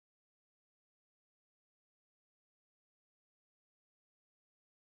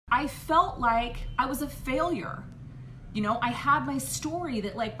I felt like I was a failure. You know, I had my story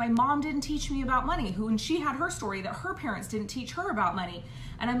that like my mom didn't teach me about money, and she had her story that her parents didn't teach her about money.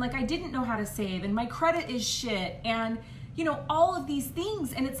 And I'm like, I didn't know how to save, and my credit is shit, and you know, all of these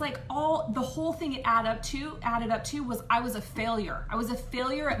things. And it's like the whole thing it added up to was I was a failure. I was a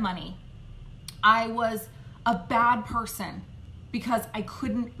failure at money. I was a bad person because I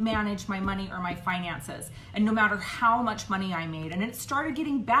couldn't manage my money or my finances. And no matter how much money I made, and it started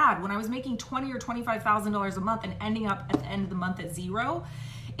getting bad when I was making $20,000 or $25,000 a month and ending up at the end of the month at zero,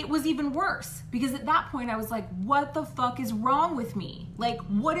 it was even worse, because at that point I was like, what the fuck is wrong with me? Like,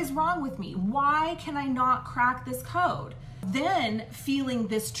 what is wrong with me? Why can I not crack this code? Then feeling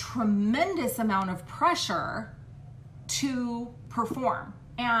this tremendous amount of pressure to perform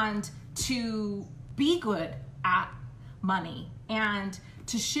and to be good at money and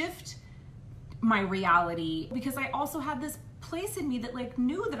to shift my reality, because I also had this place in me that like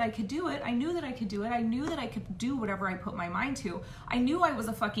knew that I could do it. I knew that I could do it. I knew that I could do whatever I put my mind to. I knew I was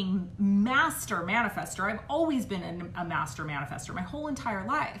a fucking master manifester. I've always been a master manifester my whole entire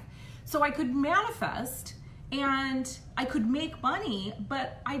life. So I could manifest and I could make money,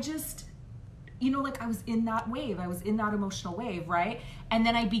 but I just, you know, like I was in that wave. I was in that emotional wave, right? And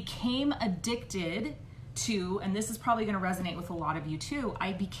then I became addicted to, and this is probably going to resonate with a lot of you too,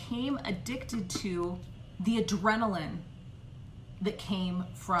 I became addicted to the adrenaline that came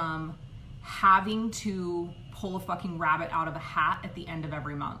from having to pull a fucking rabbit out of a hat at the end of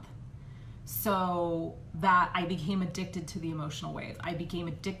every month. So that I became addicted to the emotional wave. I became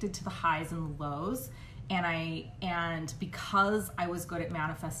addicted to the highs and the lows. And because I was good at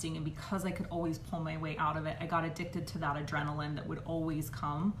manifesting and because I could always pull my way out of it, I got addicted to that adrenaline that would always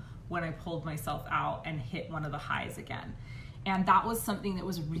come when I pulled myself out and hit one of the highs again. And that was something that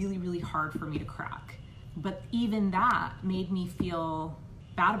was really, really hard for me to crack. But even that made me feel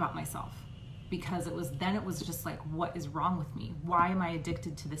bad about myself, because it was just like, what is wrong with me? Why am I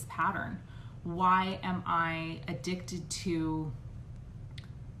addicted to this pattern? Why am I addicted to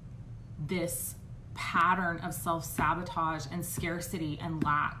this pattern of self-sabotage and scarcity and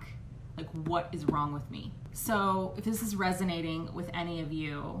lack? Like, what is wrong with me? So if this is resonating with any of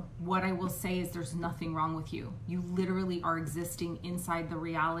you, what I will say is there's nothing wrong with you. You literally are existing inside the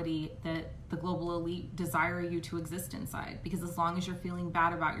reality that the global elite desire you to exist inside. Because as long as you're feeling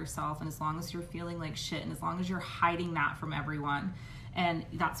bad about yourself, and as long as you're feeling like shit, and as long as you're hiding that from everyone, and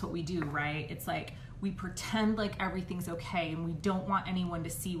that's what we do, right? It's like we pretend like everything's okay, and we don't want anyone to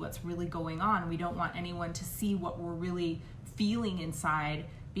see what's really going on. We don't want anyone to see what we're really feeling inside,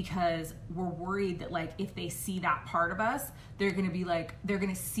 because we're worried that like if they see that part of us, they're gonna be like, they're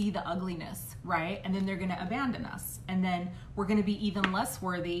gonna see the ugliness, right? And then they're gonna abandon us. And then we're gonna be even less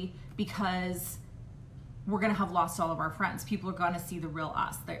worthy, because we're gonna have lost all of our friends. People are gonna see the real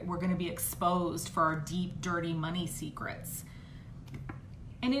us. We're gonna be exposed for our deep, dirty money secrets.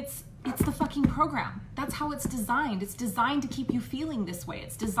 And it's the fucking program. That's how it's designed. It's designed to keep you feeling this way.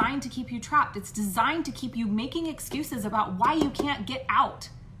 It's designed to keep you trapped. It's designed to keep you making excuses about why you can't get out,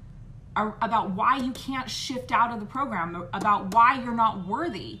 or about why you can't shift out of the program, about why you're not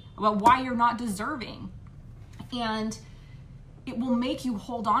worthy, about why you're not deserving. And it will make you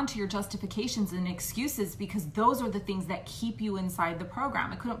hold on to your justifications and excuses, because those are the things that keep you inside the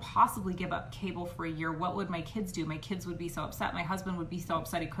program. I couldn't possibly give up cable for a year. What would my kids do? My kids would be so upset. My husband would be so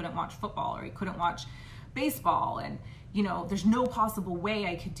upset he couldn't watch football, or he couldn't watch baseball. And, you know, there's no possible way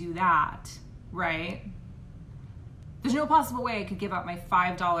I could do that, right? There's no possible way I could give up my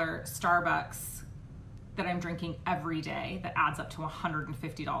 $5 Starbucks that I'm drinking every day that adds up to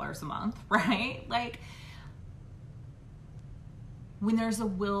 $150 a month, right? Like, when there's a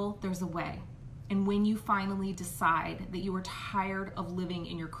will, there's a way. And when you finally decide that you are tired of living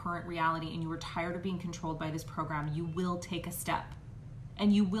in your current reality and you are tired of being controlled by this program, you will take a step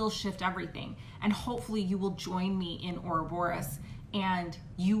and you will shift everything. And hopefully you will join me in Ouroboros, and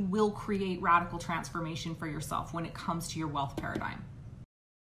you will create radical transformation for yourself when it comes to your wealth paradigm.